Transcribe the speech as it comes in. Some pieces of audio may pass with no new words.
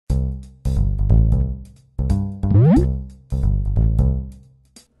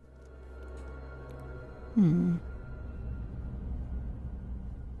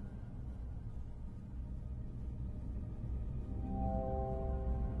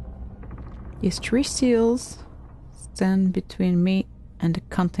These 3 seals stand between me and the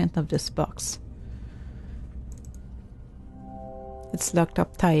content of this box. It's locked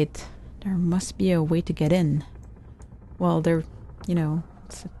up tight. There must be a way to get in. Well, there, you know,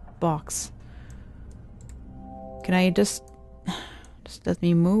 it's a box. Can I just let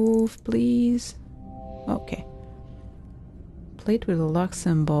me move, please? Okay. Plate with a lock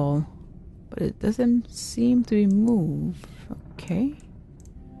symbol, but it doesn't seem to be moved. Okay.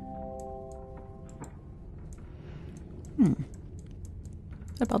 What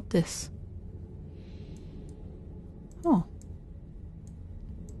about this? Oh.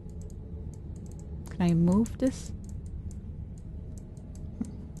 Can I move this?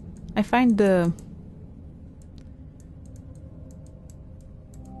 I find the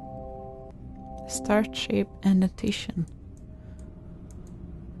star shape annotation.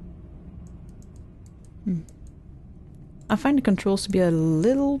 I find the controls to be a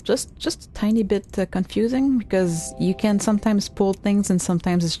little, just a tiny bit confusing, because you can sometimes pull things and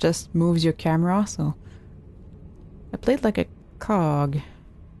sometimes it just moves your camera, so I played like a cog.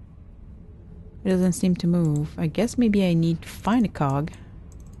 It doesn't seem to move. I guess maybe I need to find a cog.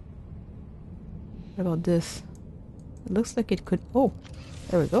 What about this? It looks like it could... Oh,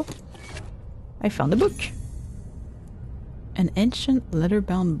 there we go. I found a book. An ancient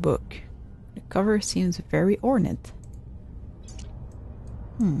leather-bound book. The cover seems very ornate.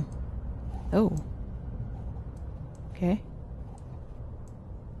 Oh. Okay.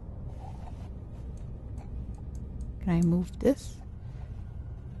 Can I move this?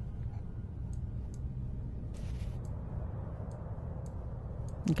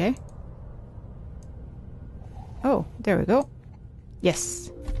 Okay. Oh, there we go.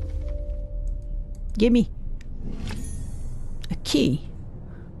 Yes. Gimme. A key.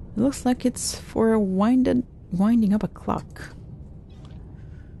 It looks like it's for winding up a clock.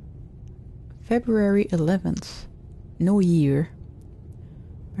 February 11th. No year.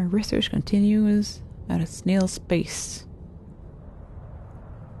 My research continues at a snail's pace.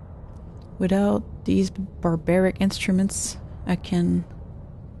 Without these barbaric instruments, I can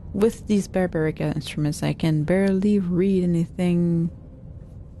barely read anything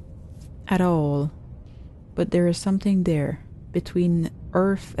at all. But there is something there, between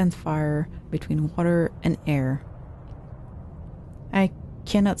earth and fire, between water and air. I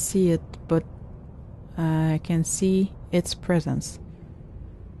cannot see it, but I can see its presence.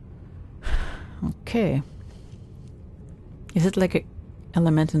 Okay. Is it like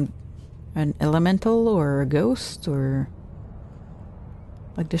an elemental or a ghost, or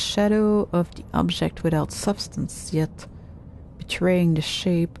like the shadow of the object without substance, yet betraying the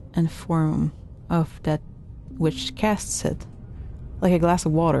shape and form of that which casts it, like a glass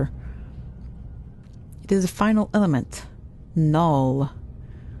of water? It is the final element, null.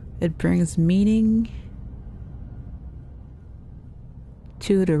 It brings meaning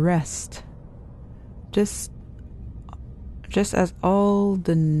to the rest. Just as all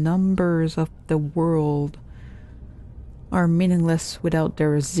the numbers of the world are meaningless without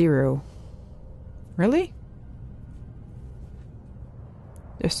their zero. Really?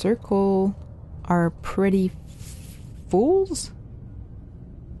 The circle are pretty fools?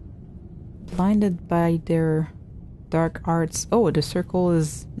 Blinded by their dark arts. Oh, the circle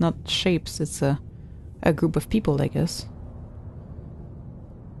is not shapes, it's a group of people, I guess.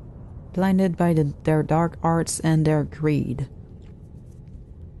 Blinded by their dark arts and their greed.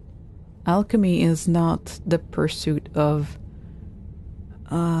 Alchemy is not the pursuit of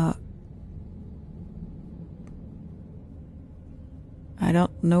I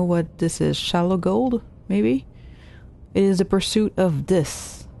don't know what this is. Shallow gold, maybe? It is the pursuit of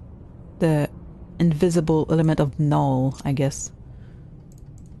this. The invisible element of null, I guess.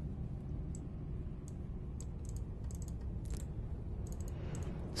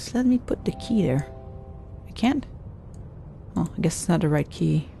 Just let me put the key there. I can't? Oh, I guess it's not the right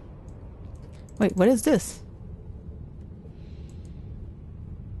key. Wait, what is this?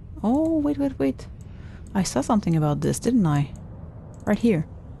 Oh, wait. I saw something about this, didn't I? Right here.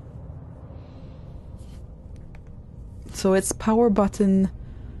 So it's power button,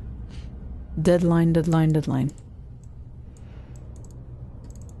 deadline.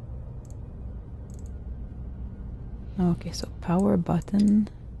 Okay, so power button,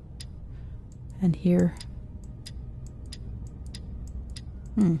 and here.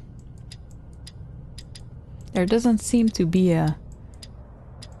 There doesn't seem to be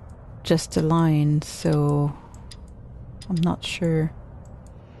just a line, so I'm not sure.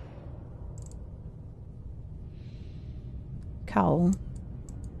 Cowl.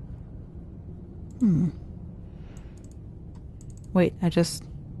 Wait, I just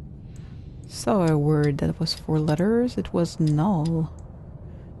saw a word that was 4 letters. It was null.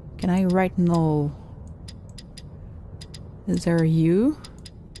 Can I write null? Is there a U?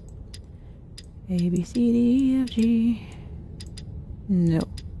 A, B, C, D, E, F, G. No.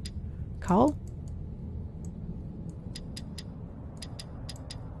 Call?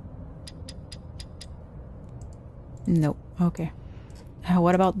 No. Okay.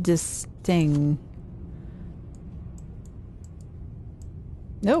 What about this thing?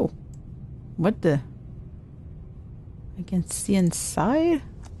 No. What the? I can see inside?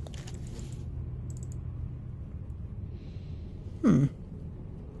 Hmm.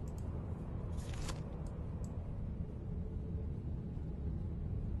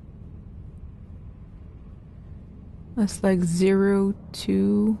 That's like 0,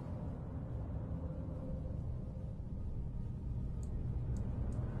 2.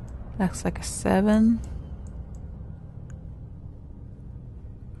 That's like a 7.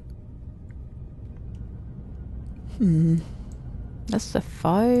 That's a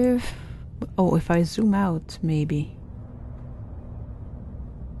 5. Oh, if I zoom out, maybe.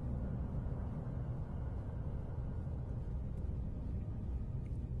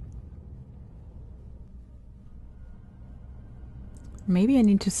 Maybe I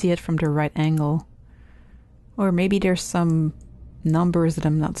need to see it from the right angle. Or maybe there's some numbers that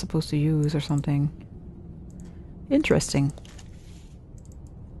I'm not supposed to use or something. Interesting.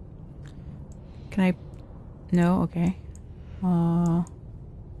 Can I... No? Okay.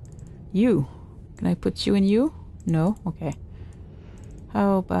 U. Can I put you in U? No? Okay.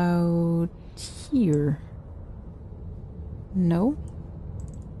 How about here? No?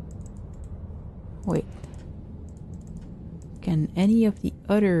 Wait. Can any of the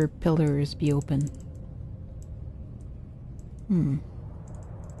other pillars be open?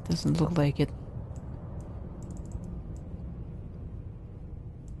 Doesn't look like it.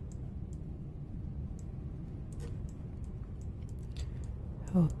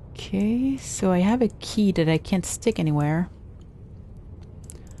 Okay, so I have a key that I can't stick anywhere.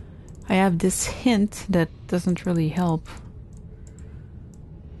 I have this hint that doesn't really help.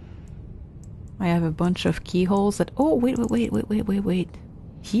 I have a bunch of keyholes that... Oh, wait.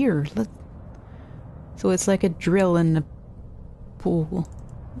 Here, look. So it's like a drill in the pool.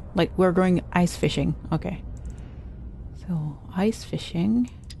 Like we're going ice fishing. Okay. So, ice fishing.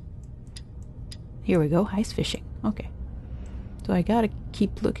 Here we go, ice fishing. Okay. So I gotta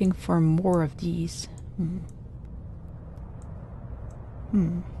keep looking for more of these.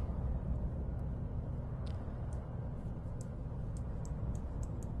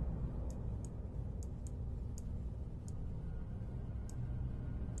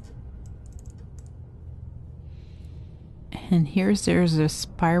 And there's a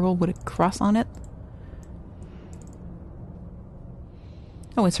spiral with a cross on it.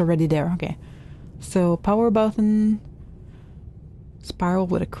 Oh, it's already there. Okay. So power button, spiral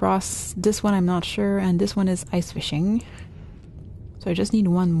with a cross. This one I'm not sure, and this one is ice fishing. So I just need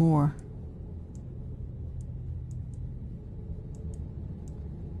one more.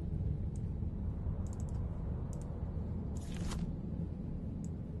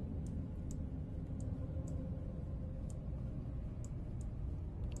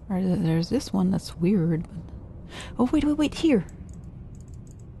 There's this one that's weird. Oh, wait, here.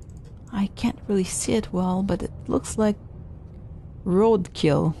 I can't really see it well, but it looks like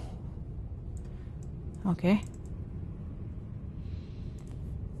roadkill. Okay.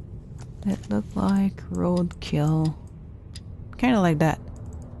 That looked like roadkill. Kind of like that.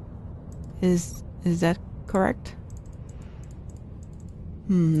 Is that correct?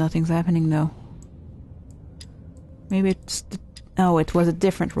 Nothing's happening though. Maybe it's... Oh, it was a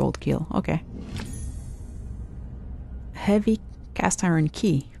different roadkill. Okay. Heavy cast iron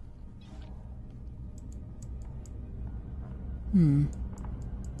key.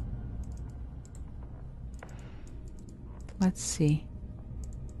 Let's see.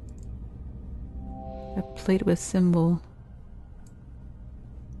 A plate with symbol.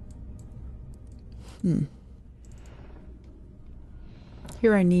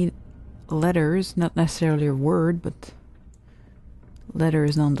 Here I need letters, not necessarily a word, but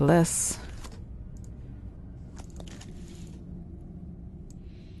letters nonetheless.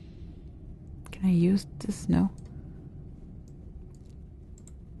 Can I use this? No.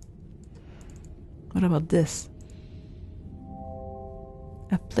 What about this?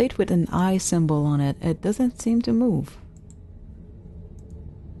 A plate with an eye symbol on it. It doesn't seem to move.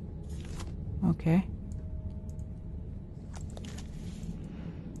 Okay.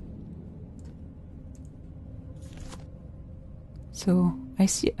 So I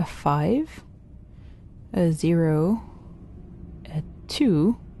see a 5, a 0, a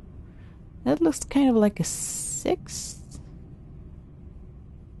 2, That looks kind of like a 6?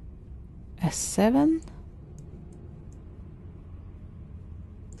 A 7?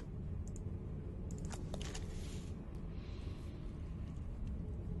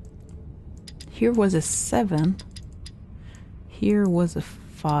 Here was a 7. Here was a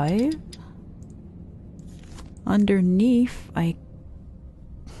 5. Underneath,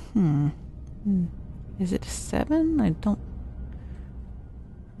 is it a 7? I don't...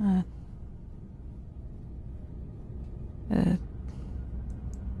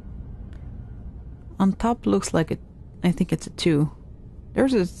 on top looks like I think it's a 2.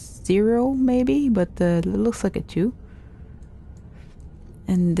 There's a 0 maybe, but it looks like a 2.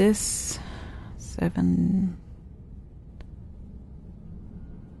 And this 7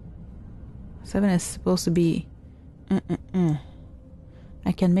 is supposed to be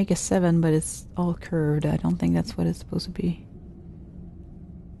I can make a 7, but it's all curved. I don't think that's what it's supposed to be.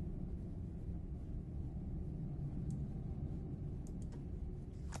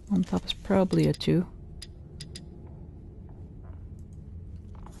 On top is probably a 2.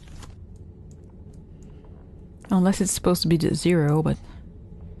 Unless it's supposed to be the 0, but...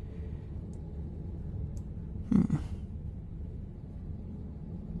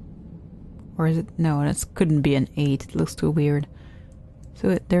 Or is it... No, that couldn't be an 8. It looks too weird.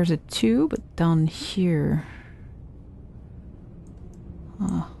 So there's a 2, but down here...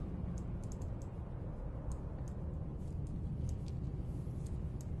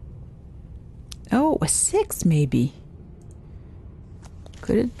 Oh, a 6 maybe.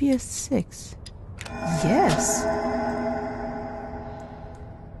 Could it be a 6? Yes.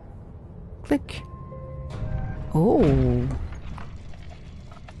 Click. Oh.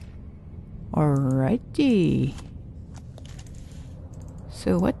 Alrighty.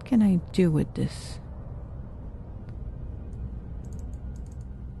 So what can I do with this?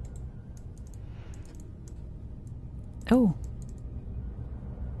 Oh.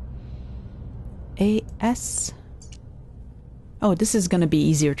 AS. Oh, this is gonna be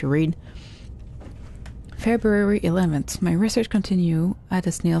easier to read. February 11th. My research continue at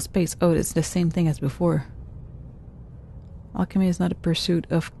a snail's pace. Oh, it's the same thing as before. Alchemy is not a pursuit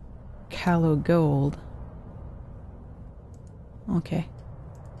of callow gold. Okay.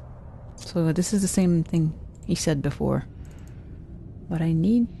 So this is the same thing he said before. But I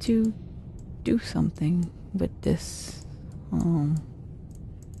need to do something with this.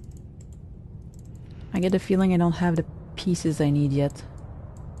 I get the feeling I don't have the pieces I need yet.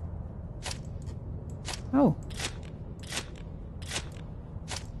 Oh.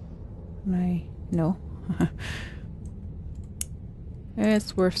 No.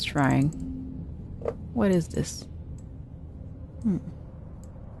 It's worth trying. What is this?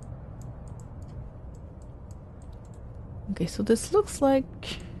 Okay, so this looks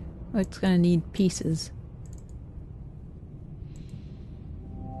like it's gonna need pieces.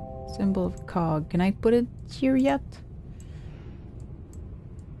 Symbol of cog. Can I put it here yet?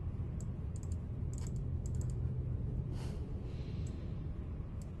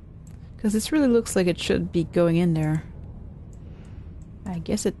 Because this really looks like it should be going in there. I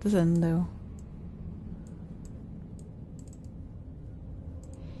guess it doesn't though.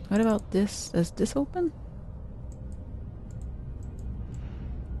 What about this? Does this open?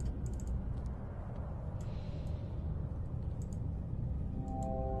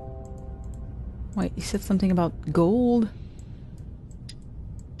 Wait, you said something about gold?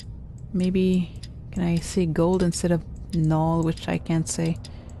 Maybe can I say gold instead of null, which I can't say?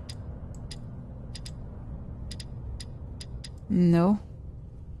 No.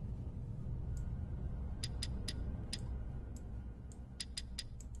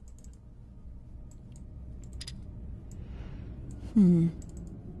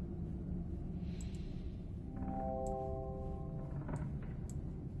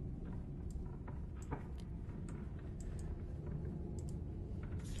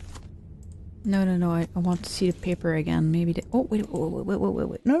 No, I want to see the paper again. Maybe the... Oh, wait.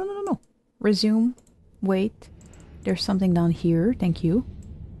 No. Resume. Wait. There's something down here. Thank you.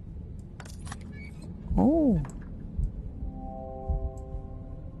 Oh.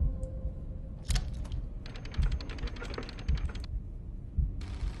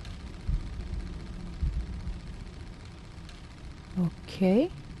 Okay.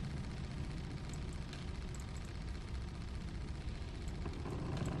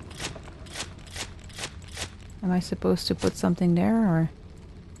 Am I supposed to put something there, or...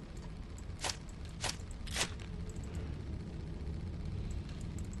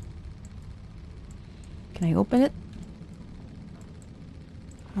 Can I open it?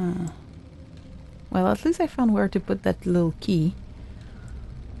 Well, at least I found where to put that little key.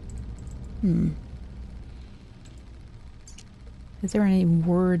 Is there any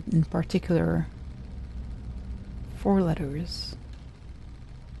word in particular? 4 letters.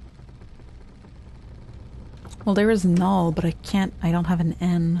 Well, there is null, but I don't have an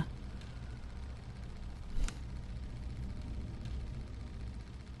N.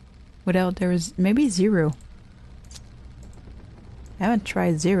 Without there is maybe 0. I haven't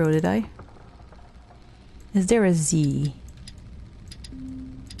tried 0, did I? Is there a Z?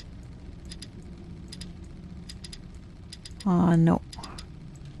 No.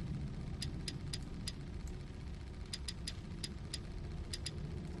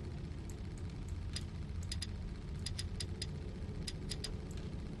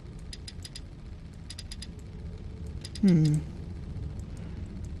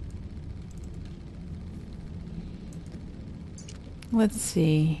 Let's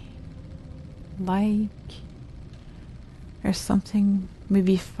see. Like... There's something...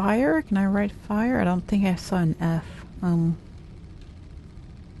 Maybe fire? Can I write fire? I don't think I saw an F.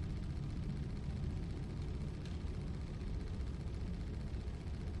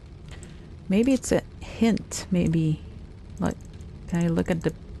 Maybe it's a hint, maybe. Like, can I look at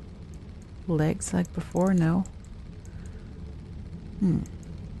the legs like before? No.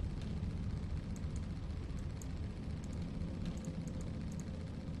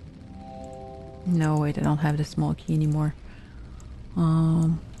 No, wait, I don't have the small key anymore.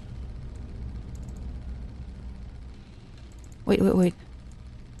 Wait.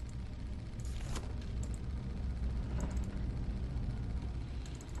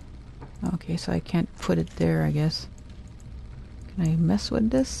 Okay, so I can't put it there, I guess. Can I mess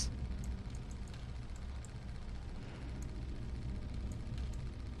with this?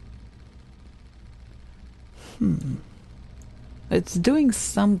 It's doing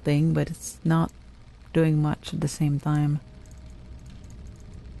something, but it's not doing much at the same time.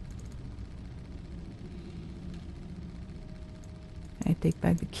 Can I take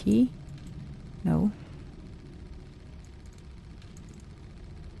back the key? No.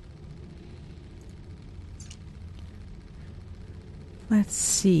 Let's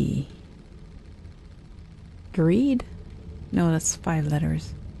see. Greed? No, that's 5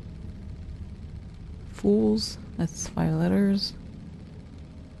 letters. Fools? That's 5 letters.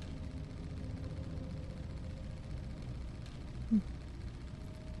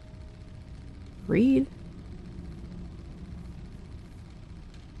 Read?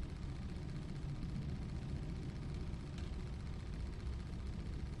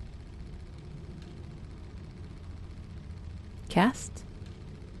 Cast?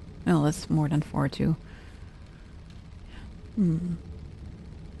 No, that's more than 4 too.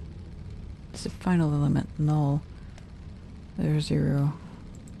 It's the final element, null. There's 0.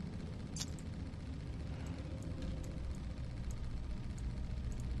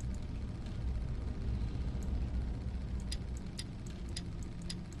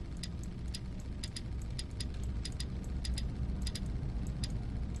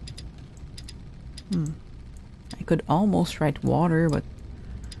 I could almost write water, but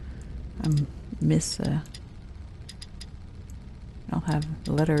I don't have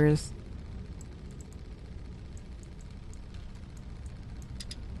letters.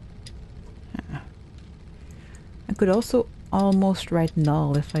 I could also almost write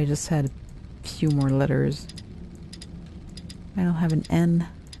null if I just had a few more letters. I don't have an N.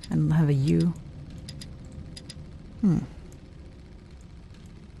 I don't have a U.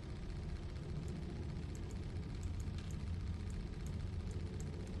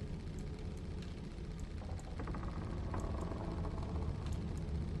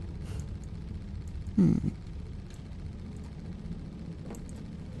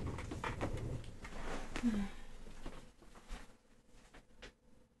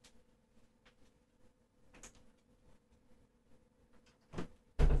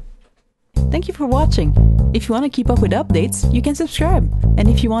 Thank you for watching. If you want to keep up with updates, you can subscribe. And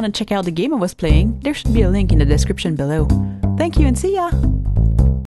if you want to check out the game I was playing, there should be a link in the description below. Thank you and see ya!